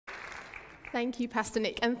Thank you, Pastor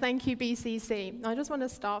Nick, and thank you, BCC. I just want to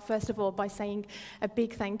start, first of all, by saying a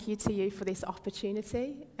big thank you to you for this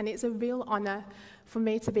opportunity, and it's a real honour for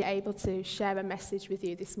me to be able to share a message with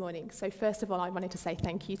you this morning. So first of all, I wanted to say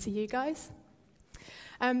thank you to you guys.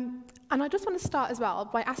 And I just want to start as well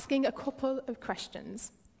by asking a couple of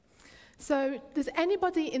questions. So does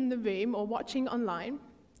anybody in the room or watching online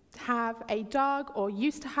have a dog or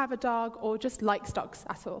used to have a dog or just likes dogs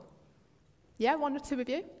at all? Yeah, one or two of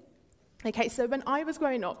you? Okay, so when I was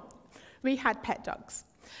growing up, we had pet dogs.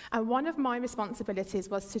 And one of my responsibilities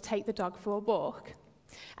was to take the dog for a walk.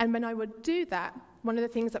 And when I would do that, one of the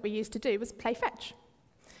things that we used to do was play fetch.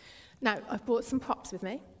 Now, I've brought some props with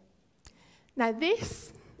me. Now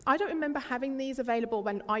this, I don't remember having these available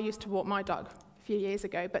when I used to walk my dog a few years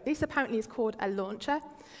ago, but this apparently is called a launcher.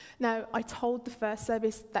 Now, I told the first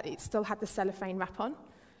service that it still had the cellophane wrap on,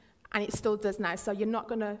 and it still does now, so I'm not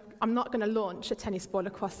gonna launch a tennis ball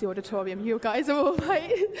across the auditorium. You guys are all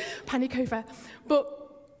right, panic over.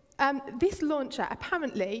 But this launcher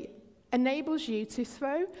apparently enables you to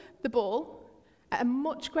throw the ball at a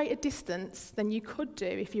much greater distance than you could do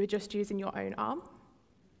if you were just using your own arm.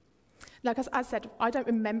 Like as I said, I don't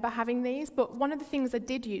remember having these, but one of the things I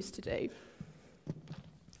did used to do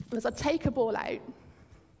was I'd take a ball out,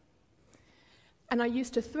 and I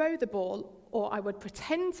used to throw the ball, or I would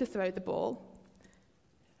pretend to throw the ball,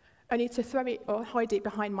 only to throw it or hide it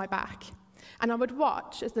behind my back. And I would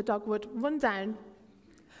watch as the dog would run down,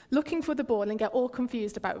 looking for the ball and get all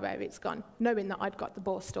confused about where it's gone, knowing that I'd got the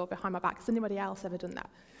ball stored behind my back. Has anybody else ever done that?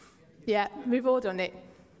 Yeah, we've all done it.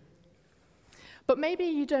 But maybe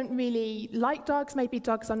you don't really like dogs, maybe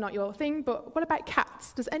dogs are not your thing, but what about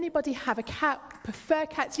cats? Does anybody have a cat, prefer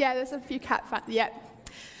cats? Yeah, there's a few cat fans, yeah.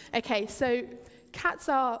 Okay, so cats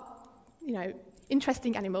are,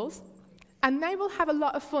 interesting animals, and they will have a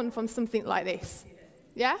lot of fun from something like this,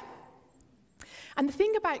 yeah? And the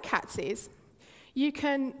thing about cats is, you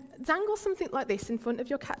can dangle something like this in front of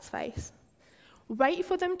your cat's face, wait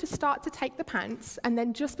for them to start to take the pounce, and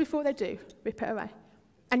then just before they do, rip it away.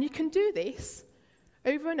 And you can do this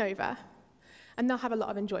over and over, and they'll have a lot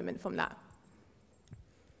of enjoyment from that.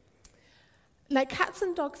 Now, cats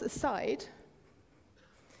and dogs aside,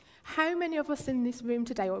 how many of us in this room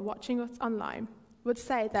today or watching us online would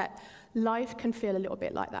say that life can feel a little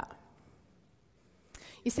bit like that?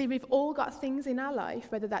 You see, we've all got things in our life,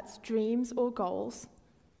 whether that's dreams or goals,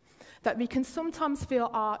 that we can sometimes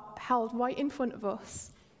feel are held right in front of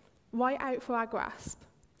us, right out for our grasp.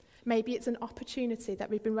 Maybe it's an opportunity that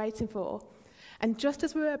we've been waiting for, and just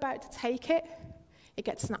as we're about to take it, it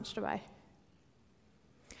gets snatched away.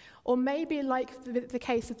 Or maybe, like the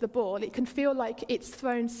case of the ball, it can feel like it's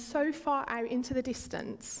thrown so far out into the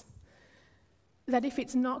distance that if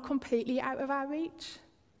it's not completely out of our reach,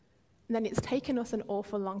 then it's taken us an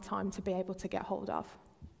awful long time to be able to get hold of.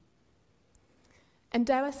 And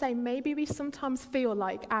dare I say, maybe we sometimes feel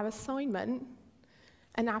like our assignment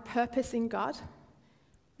and our purpose in God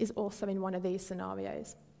is also in one of these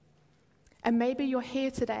scenarios. And maybe you're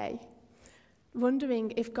here today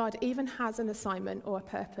wondering if God even has an assignment or a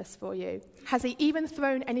purpose for you. Has he even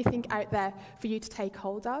thrown anything out there for you to take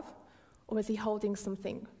hold of? Or is he holding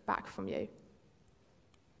something back from you?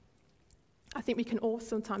 I think we can all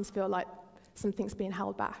sometimes feel like something's being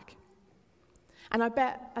held back. And I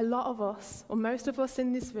bet a lot of us, or most of us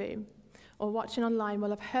in this room, or watching online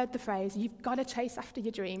will have heard the phrase, you've got to chase after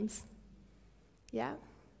your dreams. Yeah?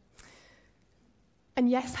 And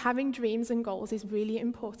yes, having dreams and goals is really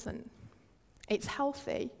important. It's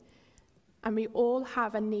healthy, and we all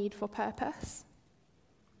have a need for purpose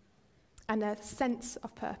and a sense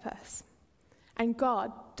of purpose. And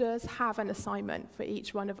God does have an assignment for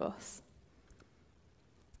each one of us.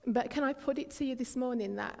 But can I put it to you this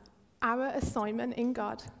morning that our assignment in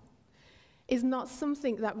God is not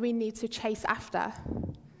something that we need to chase after.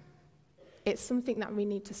 It's something that we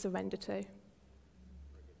need to surrender to.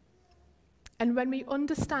 And when we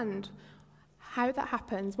understand how that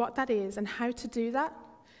happens, what that is, and how to do that,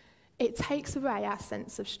 it takes away our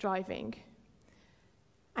sense of striving.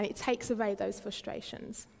 And it takes away those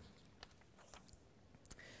frustrations.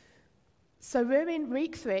 So we're in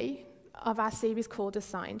week 3 of our series called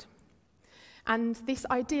Assigned. And this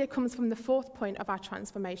idea comes from the 4th point of our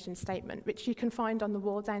transformation statement, which you can find on the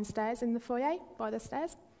wall downstairs in the foyer by the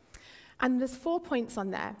stairs. And there's 4 points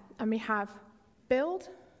on there, and we have build,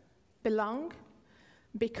 belong,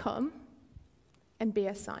 become, and be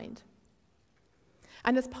assigned.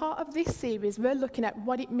 And as part of this series, we're looking at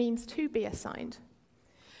what it means to be assigned.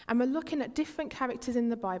 And we're looking at different characters in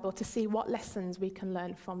the Bible to see what lessons we can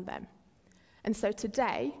learn from them. And so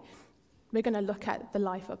today, we're going to look at the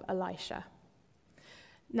life of Elisha.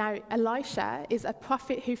 Now, Elisha is a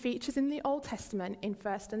prophet who features in the Old Testament in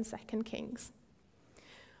 1st and 2nd Kings.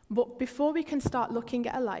 But before we can start looking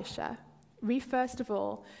at Elisha, we first of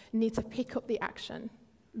all need to pick up the action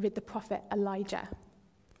with the prophet Elijah.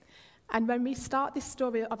 And when we start this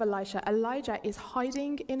story of Elisha, Elijah is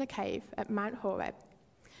hiding in a cave at Mount Horeb.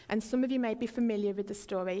 And some of you may be familiar with the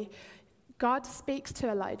story. God speaks to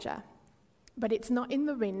Elijah, but it's not in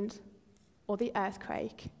the wind or the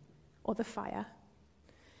earthquake or the fire.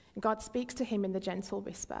 God speaks to him in the gentle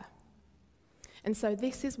whisper. And so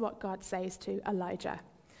this is what God says to Elijah.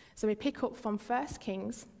 So we pick up from 1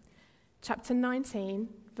 Kings chapter 19,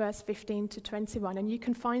 verse 15 to 21, and you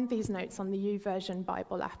can find these notes on the YouVersion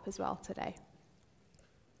Bible app as well today.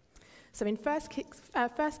 So in 1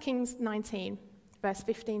 Kings 19, verse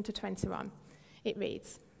 15 to 21, it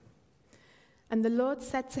reads, "And the Lord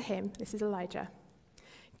said to him," this is Elijah,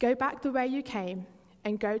 "Go back the way you came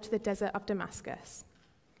and go to the desert of Damascus.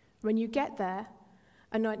 When you get there,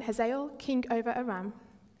 anoint Hazael king over Aram,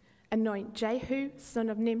 anoint Jehu son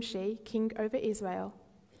of Nimshi king over Israel,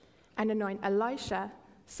 and anoint Elisha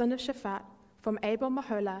son of Shaphat from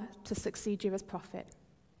Abel-Meholah to succeed you as prophet.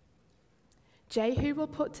 Jehu will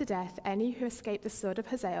put to death any who escape the sword of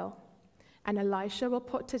Hazael, and Elisha will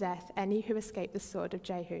put to death any who escape the sword of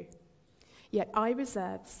Jehu. Yet I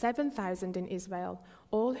reserve 7,000 in Israel,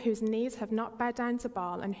 all whose knees have not bowed down to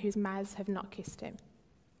Baal and whose mouths have not kissed him."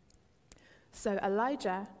 So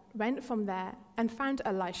Elijah went from there and found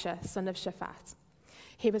Elisha, son of Shaphat.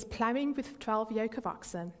 He was ploughing with 12 yoke of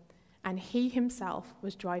oxen, and he himself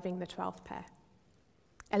was driving the 12th pair.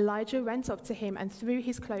 Elijah went up to him and threw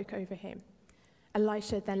his cloak over him.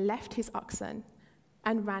 Elisha then left his oxen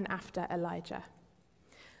and ran after Elijah.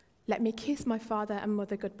 "Let me kiss my father and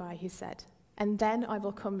mother goodbye," he said, "and then I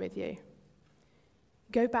will come with you."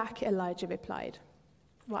 "Go back," Elijah replied.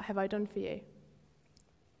 "What have I done for you?"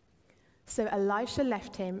 So Elisha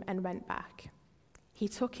left him and went back. He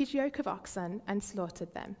took his yoke of oxen and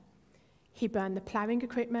slaughtered them. He burned the ploughing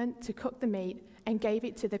equipment to cook the meat and gave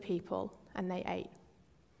it to the people, and they ate.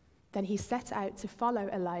 Then he set out to follow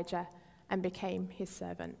Elijah and became his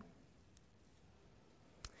servant.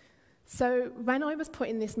 So when I was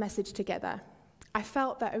putting this message together, I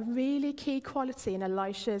felt that a really key quality in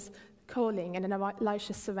Elisha's calling and in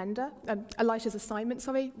Elisha's assignment,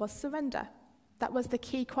 was surrender. That was the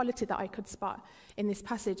key quality that I could spot in this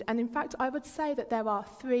passage. And in fact, I would say that there are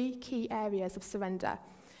 3 key areas of surrender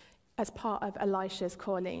as part of Elisha's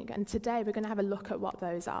calling. And today we're going to have a look at what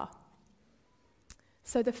those are.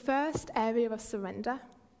 So the first area of surrender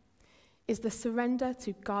is the surrender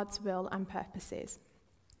to God's will and purposes.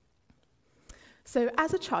 So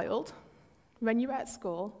as a child, when you were at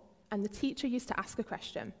school and the teacher used to ask a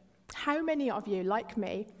question, how many of you, like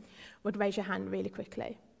me, would raise your hand really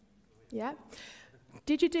quickly? Yeah?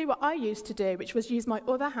 Did you do what I used to do, which was use my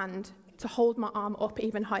other hand to hold my arm up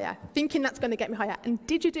even higher, thinking that's going to get me higher? And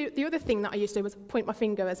did you do the other thing that I used to do was point my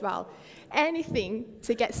finger as well? Anything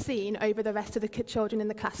to get seen over the rest of the children in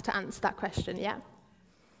the class to answer that question, yeah?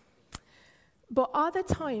 But are there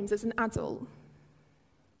times as an adult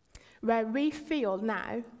where we feel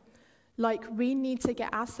now like we need to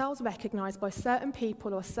get ourselves recognized by certain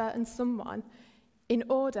people or certain someone in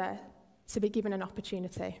order to be given an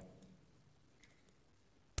opportunity?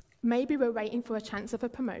 Maybe we're waiting for a chance of a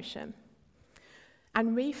promotion,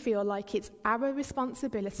 and we feel like it's our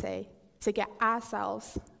responsibility to get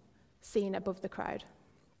ourselves seen above the crowd.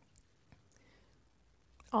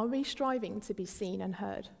 Are we striving to be seen and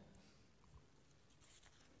heard?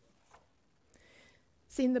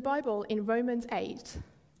 See, in the Bible, in Romans 8,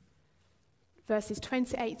 verses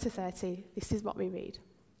 28 to 30, this is what we read.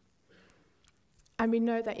 "And we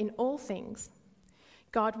know that in all things,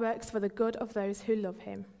 God works for the good of those who love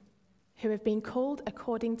him, who have been called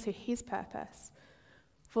according to his purpose.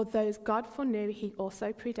 For those God foreknew, he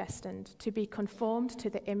also predestined to be conformed to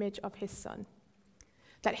the image of his Son,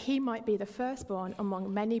 that he might be the firstborn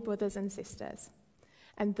among many brothers and sisters.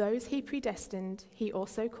 And those he predestined, he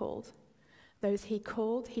also called. Those he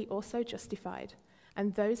called, he also justified.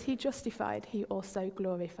 And those he justified, he also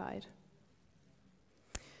glorified."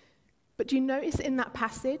 But do you notice in that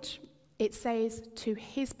passage, it says to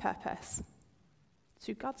his purpose,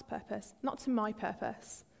 to God's purpose, not to my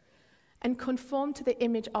purpose, and conformed to the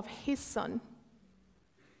image of his Son,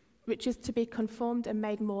 which is to be conformed and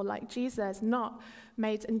made more like Jesus, not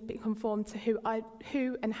made and be conformed to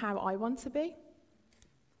who and how I want to be.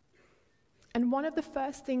 And one of the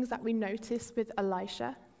first things that we notice with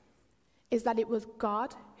Elisha is that it was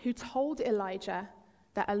God who told Elijah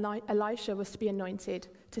that Elisha was to be anointed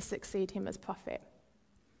to succeed him as prophet.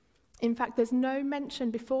 In fact, there's no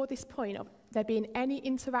mention before this point of there being any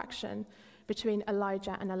interaction between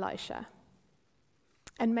Elijah and Elisha.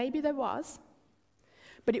 And maybe there was,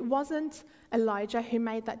 but it wasn't Elijah who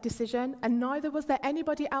made that decision, and neither was there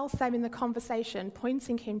anybody else there in the conversation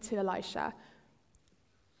pointing him to Elisha.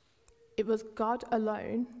 It was God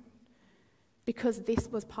alone, because this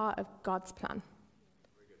was part of God's plan.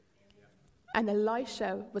 And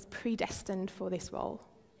Elisha was predestined for this role.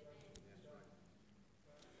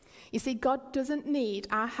 You see, God doesn't need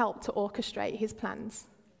our help to orchestrate his plans,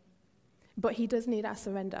 but he does need our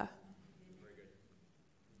surrender.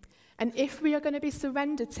 And if we are going to be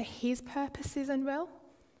surrendered to his purposes and will,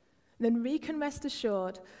 then we can rest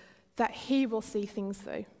assured that he will see things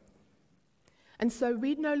through. And so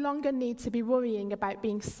we no longer need to be worrying about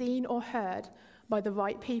being seen or heard by the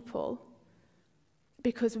right people,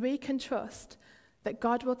 because we can trust that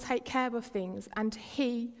God will take care of things and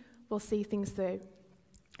he will see things through.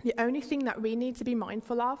 The only thing that we need to be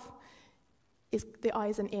mindful of is the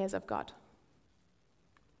eyes and ears of God.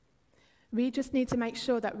 We just need to make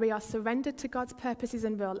sure that we are surrendered to God's purposes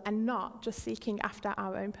and will, and not just seeking after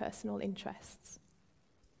our own personal interests.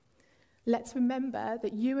 Let's remember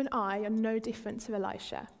that you and I are no different to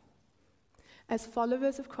Elisha. As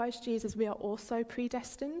followers of Christ Jesus, we are also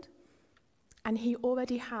predestined, and he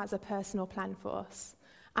already has a personal plan for us.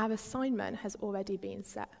 Our assignment has already been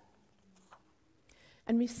set.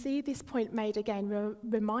 And we see this point made again, we're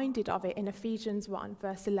reminded of it in Ephesians 1,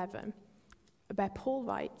 verse 11, where Paul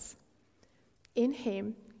writes, "In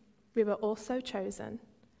him we were also chosen,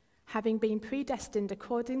 having been predestined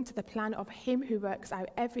according to the plan of him who works out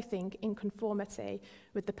everything in conformity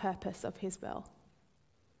with the purpose of his will."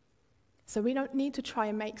 So we don't need to try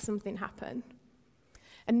and make something happen.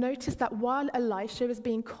 And notice that while Elisha is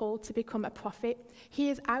being called to become a prophet, he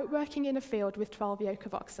is out working in a field with 12 yoke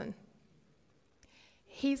of oxen.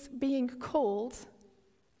 He's being called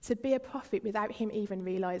to be a prophet without him even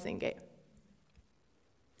realizing it.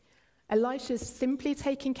 Elisha's simply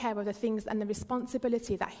taking care of the things and the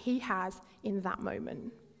responsibility that he has in that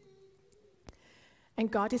moment.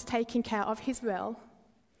 And God is taking care of his will,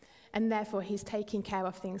 and therefore he's taking care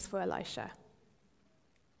of things for Elisha.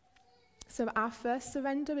 So our first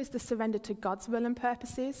surrender is the surrender to God's will and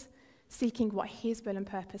purposes, seeking what his will and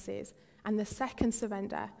purpose is. And the second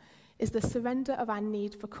surrender is the surrender of our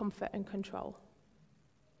need for comfort and control.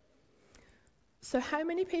 So how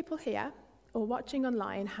many people here or watching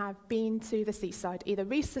online have been to the seaside, either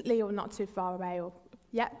recently or not too far away? Or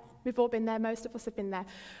yeah, we've all been there, most of us have been there.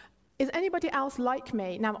 Is anybody else like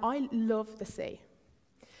me? Now, I love the sea,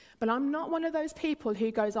 but I'm not one of those people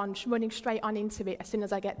who goes on running straight on into it as soon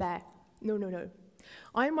as I get there. No.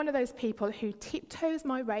 I'm one of those people who tiptoes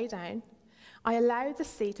my way down. I allow the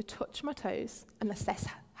sea to touch my toes and assess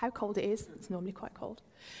how cold it is. It's normally quite cold.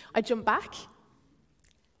 I jump back,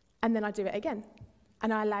 and then I do it again.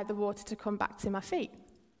 And I allow the water to come back to my feet.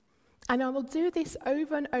 And I will do this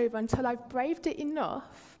over and over until I've braved it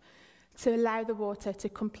enough to allow the water to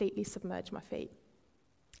completely submerge my feet.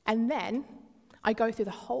 And then I go through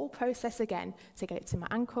the whole process again to get it to my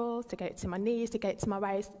ankles, to get it to my knees, to get it to my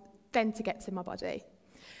waist, then to get to my body.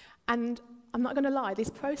 And I'm not going to lie, this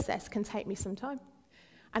process can take me some time.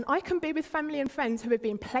 And I can be with family and friends who have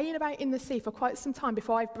been playing about in the sea for quite some time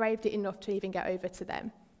before I've braved it enough to even get over to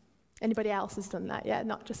them. Anybody else has done that? Yeah,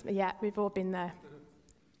 not just me. Yeah, we've all been there.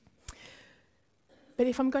 But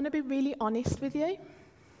if I'm going to be really honest with you,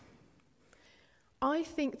 I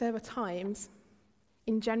think there are times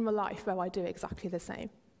in general life where I do exactly the same.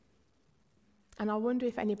 And I wonder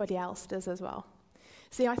if anybody else does as well.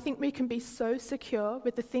 See, I think we can be so secure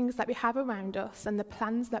with the things that we have around us and the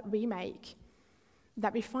plans that we make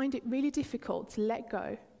that we find it really difficult to let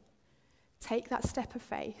go, take that step of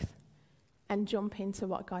faith, and jump into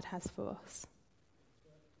what God has for us.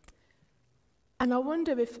 And I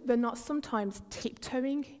wonder if we're not sometimes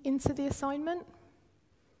tiptoeing into the assignment,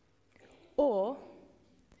 or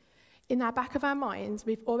in our back of our minds,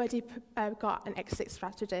 we've already got an exit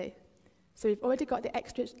strategy. So we've already got the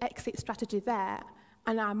exit strategy there,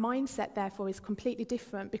 and our mindset, therefore, is completely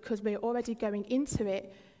different because we're already going into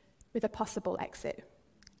it with a possible exit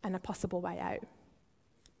and a possible way out.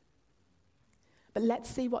 But let's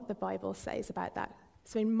see what the Bible says about that.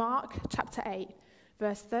 So in Mark chapter 8,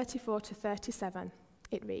 verse 34 to 37,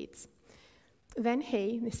 it reads, "Then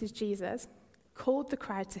he," this is Jesus, "called the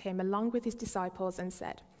crowd to him along with his disciples and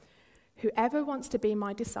said, 'Whoever wants to be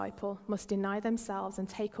my disciple must deny themselves and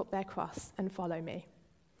take up their cross and follow me.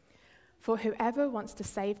 For whoever wants to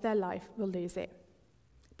save their life will lose it.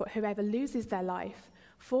 But whoever loses their life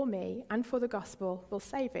for me and for the gospel will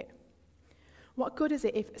save it. What good is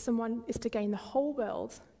it if someone is to gain the whole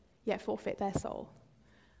world, yet forfeit their soul?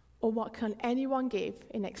 Or what can anyone give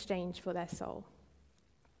in exchange for their soul?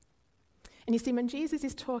 And you see, when Jesus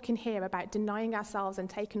is talking here about denying ourselves and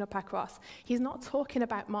taking up our cross, he's not talking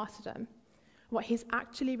about martyrdom. What he's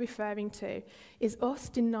actually referring to is us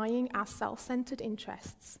denying our self-centered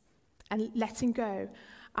interests and letting go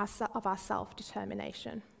of our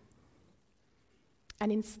self-determination.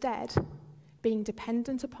 And instead, being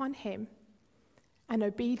dependent upon him and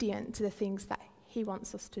obedient to the things that he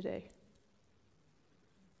wants us to do.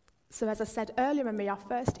 So as I said earlier, when we are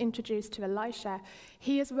first introduced to Elisha,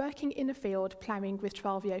 he is working in a field ploughing with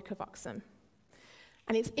 12 yoke of oxen.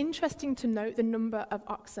 And it's interesting to note the number of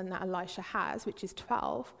oxen that Elisha has, which is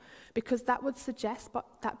 12, because that would suggest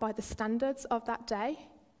that by the standards of that day,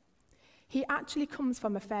 he actually comes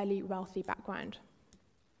from a fairly wealthy background.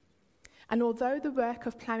 And although the work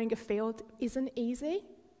of ploughing a field isn't easy,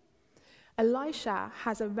 Elisha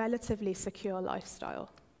has a relatively secure lifestyle.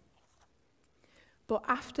 But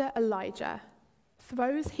after Elijah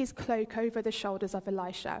throws his cloak over the shoulders of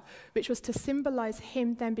Elisha, which was to symbolize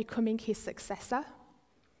him then becoming his successor,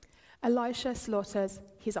 Elisha slaughters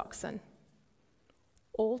his oxen,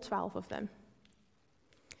 all 12 of them.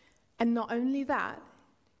 And not only that,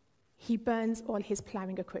 he burns all his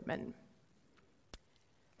ploughing equipment,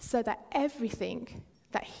 so that everything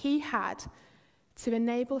that he had to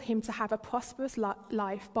enable him to have a prosperous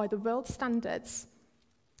life by the world's standards,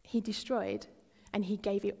 he destroyed, and he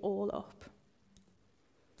gave it all up.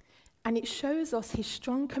 And it shows us his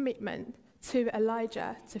strong commitment to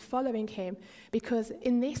Elijah, to following him, because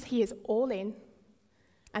in this he is all in,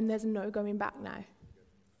 and there's no going back now.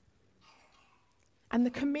 And the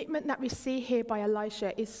commitment that we see here by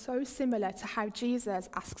Elisha is so similar to how Jesus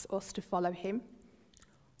asks us to follow him,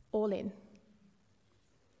 all in.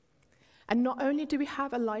 And not only do we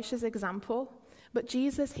have Elisha's example, but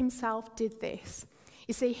Jesus himself did this.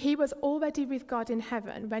 You see, he was already with God in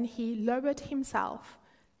heaven when he lowered himself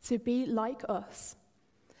to be like us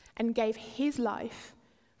and gave his life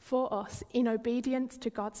for us in obedience to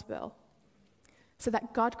God's will, so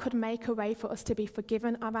that God could make a way for us to be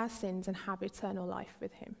forgiven of our sins and have eternal life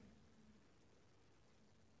with him.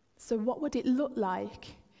 So what would it look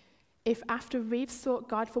like if, after we've sought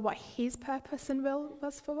God for what his purpose and will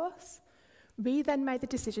was for us, we then made the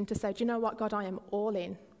decision to say, do you know what, God, I am all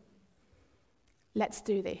in. Let's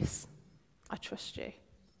do this. I trust you.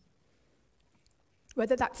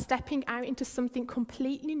 Whether that's stepping out into something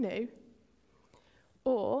completely new,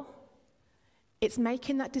 or it's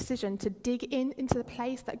making that decision to dig into the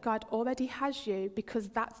place that God already has you, because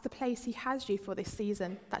that's the place he has you for this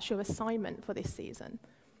season. That's your assignment for this season.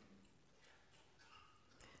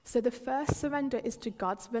 So the first surrender is to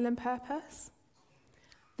God's will and purpose.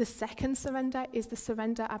 The second surrender is the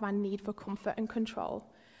surrender of our need for comfort and control,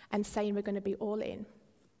 and saying we're going to be all in.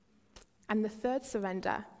 And the third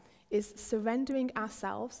surrender is surrendering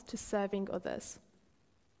ourselves to serving others.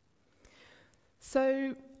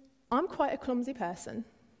 So I'm quite a clumsy person,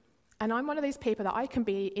 and I'm one of these people that I can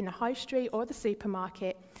be in a high street or the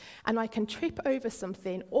supermarket, and I can trip over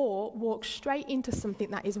something or walk straight into something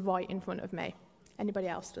that is right in front of me. Anybody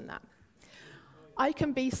else done that? I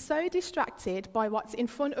can be so distracted by what's in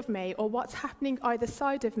front of me or what's happening either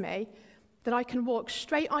side of me that I can walk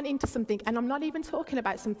straight on into something, and I'm not even talking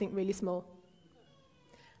about something really small.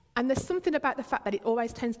 And there's something about the fact that it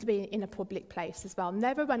always tends to be in a public place as well,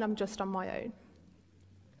 never when I'm just on my own.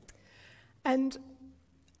 And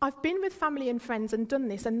I've been with family and friends and done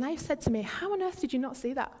this, and they've said to me, how on earth did you not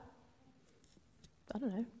see that? I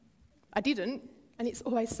don't know. I didn't, and it's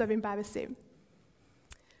always so embarrassing.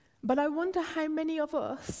 But I wonder how many of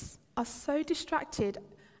us are so distracted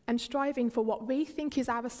and striving for what we think is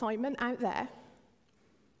our assignment out there,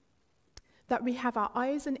 that we have our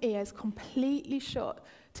eyes and ears completely shut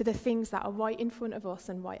to the things that are right in front of us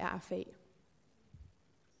and right at our feet.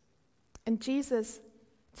 And Jesus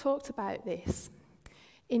talked about this.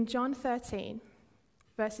 In John 13,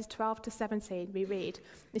 verses 12 to 17, we read,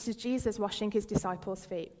 this is Jesus washing his disciples'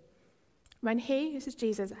 feet. When he, this is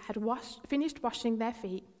Jesus, had finished washing their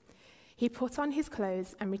feet, he put on his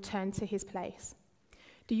clothes and returned to his place.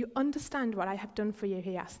 Do you understand what I have done for you?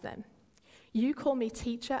 He asked them. You call me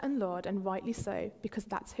teacher and Lord, and rightly so, because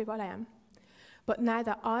that's who I am. But now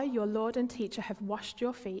that I, your Lord and teacher, have washed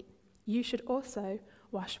your feet, you should also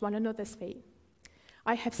wash one another's feet.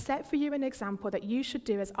 I have set for you an example that you should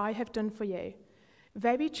do as I have done for you.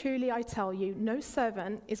 Very truly I tell you, no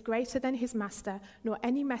servant is greater than his master, nor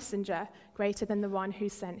any messenger greater than the one who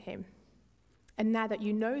sent him. And now that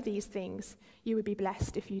you know these things, you will be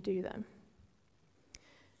blessed if you do them.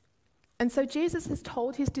 And so Jesus has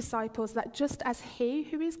told his disciples that just as he,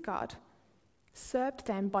 who is God, served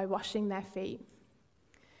them by washing their feet.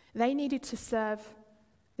 They needed to serve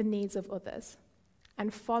the needs of others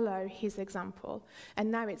and follow his example.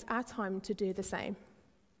 And now it's our time to do the same.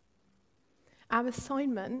 Our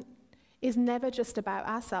assignment is never just about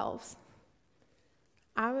ourselves.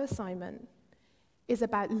 Our assignment is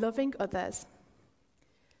about loving others,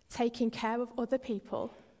 taking care of other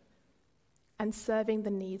people, and serving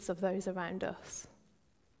the needs of those around us.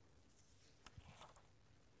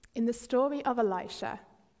 In the story of Elisha,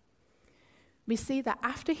 we see that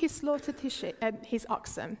after he slaughtered his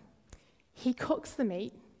oxen, he cooks the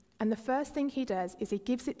meat, and the first thing he does is he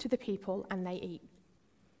gives it to the people and they eat.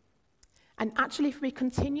 And actually, if we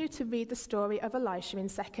continue to read the story of Elisha in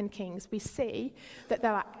 2 Kings, we see that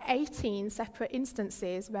there are 18 separate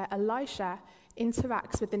instances where Elisha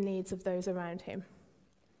interacts with the needs of those around him.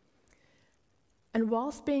 And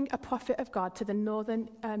whilst being a prophet of God to the northern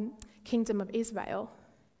kingdom of Israel,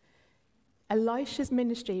 Elisha's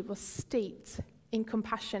ministry was steeped in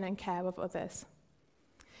compassion and care of others.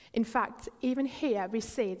 In fact, even here we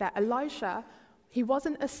see that Elisha, he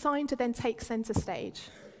wasn't assigned to then take center stage.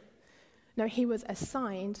 No, he was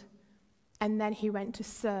assigned, and then he went to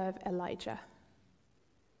serve Elijah.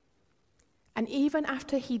 And even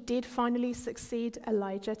after he did finally succeed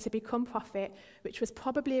Elijah to become prophet, which was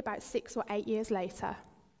probably about 6 or 8 years later,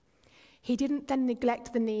 he didn't then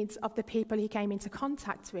neglect the needs of the people he came into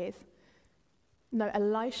contact with. No,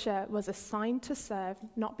 Elisha was assigned to serve,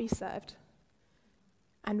 not be served.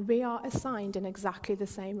 And we are assigned in exactly the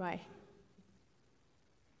same way.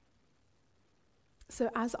 So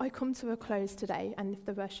as I come to a close today, and if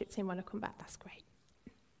the worship team want to come back, that's great.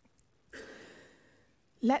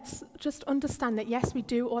 Let's just understand that, yes, we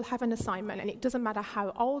do all have an assignment, and it doesn't matter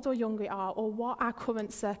how old or young we are or what our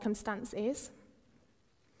current circumstance is.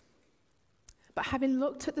 But having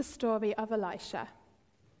looked at the story of Elisha,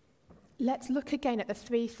 let's look again at the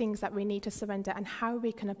 3 things that we need to surrender and how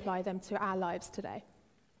we can apply them to our lives today.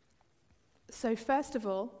 So first of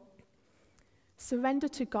all, surrender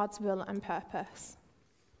to God's will and purpose.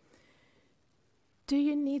 Do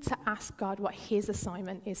you need to ask God what his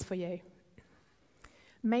assignment is for you?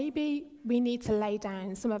 Maybe we need to lay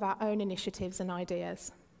down some of our own initiatives and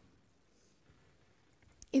ideas.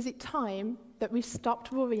 Is it time that we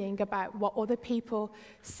stopped worrying about what other people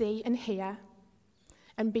see and hear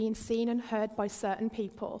and being seen and heard by certain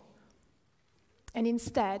people, and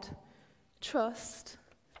instead trust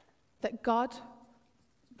that God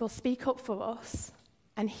will speak up for us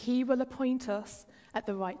and he will appoint us at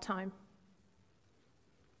the right time?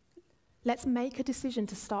 Let's make a decision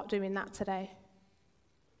to start doing that today.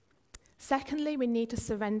 Secondly, we need to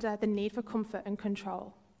surrender the need for comfort and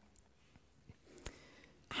control.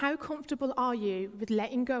 How comfortable are you with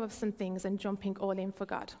letting go of some things and jumping all in for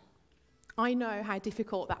God? I know how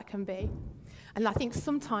difficult that can be. And I think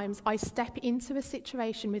sometimes I step into a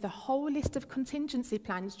situation with a whole list of contingency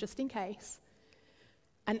plans just in case.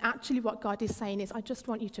 And actually what God is saying is, I just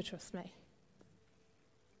want you to trust me.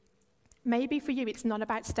 Maybe for you it's not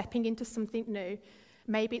about stepping into something new.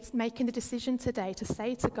 Maybe it's making the decision today to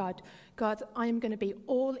say to God, God, I am going to be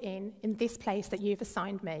all in this place that you've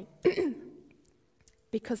assigned me.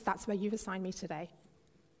 Because that's where you've assigned me today.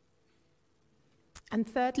 And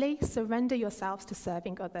thirdly, surrender yourselves to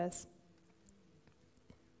serving others.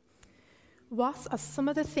 What are some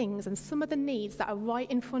of the things and some of the needs that are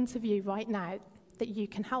right in front of you right now that you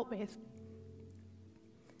can help with?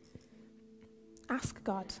 Ask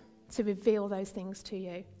God to reveal those things to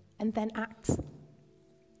you and then act.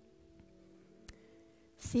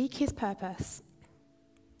 Seek his purpose.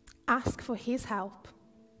 Ask for his help.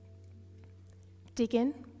 Dig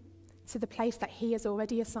in to the place that he has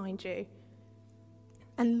already assigned you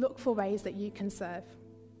and look for ways that you can serve.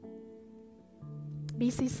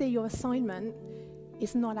 BCC, your assignment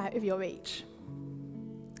is not out of your reach,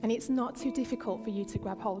 and it's not too difficult for you to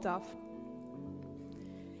grab hold of.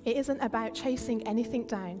 It isn't about chasing anything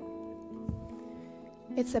down.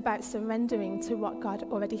 It's about surrendering to what God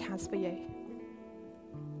already has for you.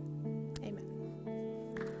 Amen.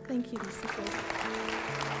 Thank you,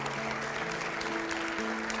 BCC.